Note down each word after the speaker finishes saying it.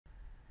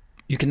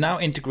You can now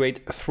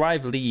integrate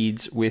Thrive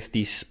Leads with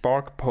the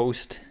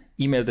SparkPost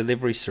email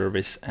delivery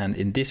service, and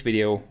in this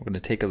video we're going to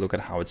take a look at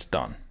how it's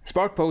done.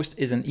 SparkPost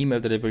is an email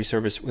delivery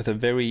service with a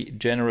very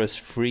generous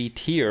free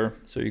tier,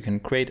 so you can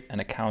create an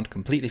account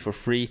completely for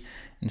free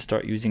and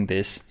start using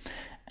this.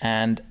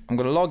 And I'm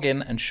going to log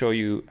in and show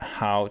you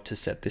how to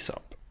set this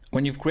up.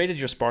 When you've created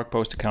your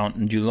SparkPost account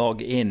and you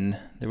log in,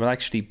 there will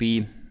actually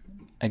be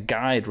a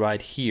guide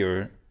right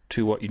here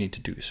to what you need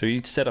to do. So you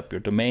need to set up your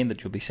domain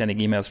that you'll be sending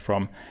emails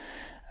from.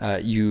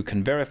 You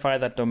can verify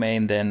that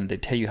domain, then they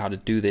tell you how to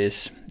do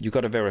this. You've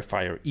got to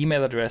verify your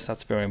email address,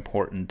 that's very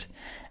important.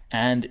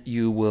 And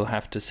you will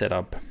have to set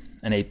up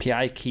an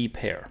API key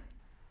pair.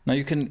 Now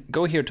you can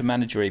go here to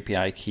manage your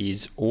API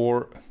keys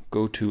or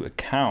go to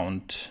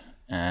account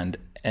and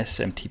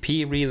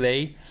SMTP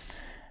relay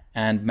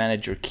and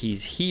manage your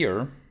keys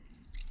here.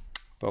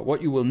 But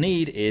what you will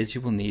need is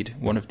you will need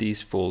one of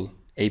these full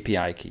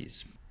API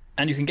keys.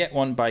 And you can get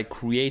one by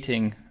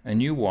creating a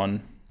new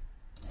one.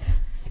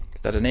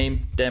 Give that a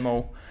name,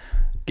 demo,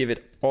 give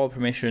it all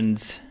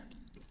permissions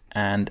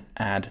and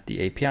add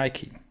the API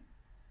key.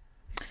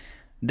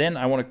 Then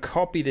I want to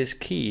copy this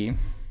key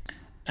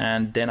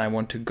and then I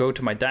want to go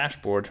to my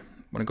dashboard.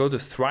 I'm going to go to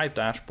Thrive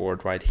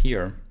dashboard right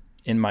here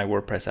in my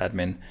WordPress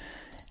admin.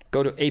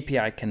 Go to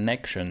API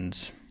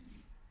connections,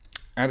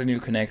 add a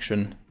new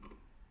connection,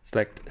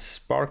 select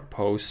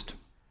SparkPost,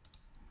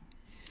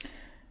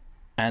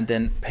 and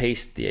then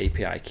paste the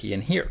API key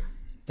in here.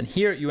 Then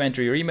here you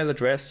enter your email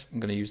address. I'm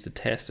going to use the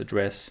test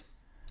address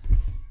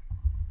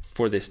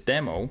for this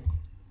demo,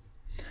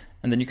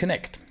 and then you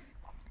connect.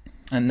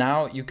 And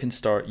now you can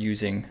start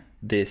using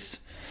this.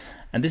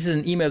 And this is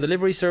an email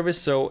delivery service,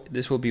 so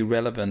this will be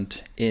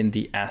relevant in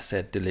the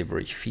asset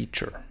delivery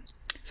feature.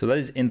 So that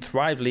is in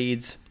Thrive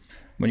Leads.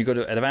 When you go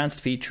to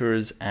advanced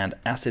features and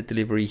asset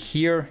delivery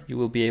here, you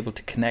will be able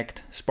to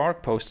connect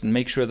SparkPost and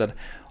make sure that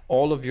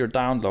all of your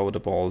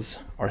downloadables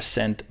are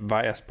sent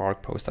via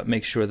SparkPost. That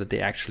makes sure that they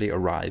actually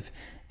arrive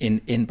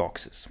in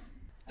inboxes.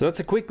 So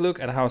that's a quick look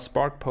at how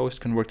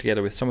SparkPost can work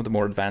together with some of the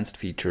more advanced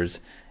features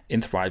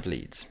in Thrive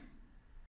Leads.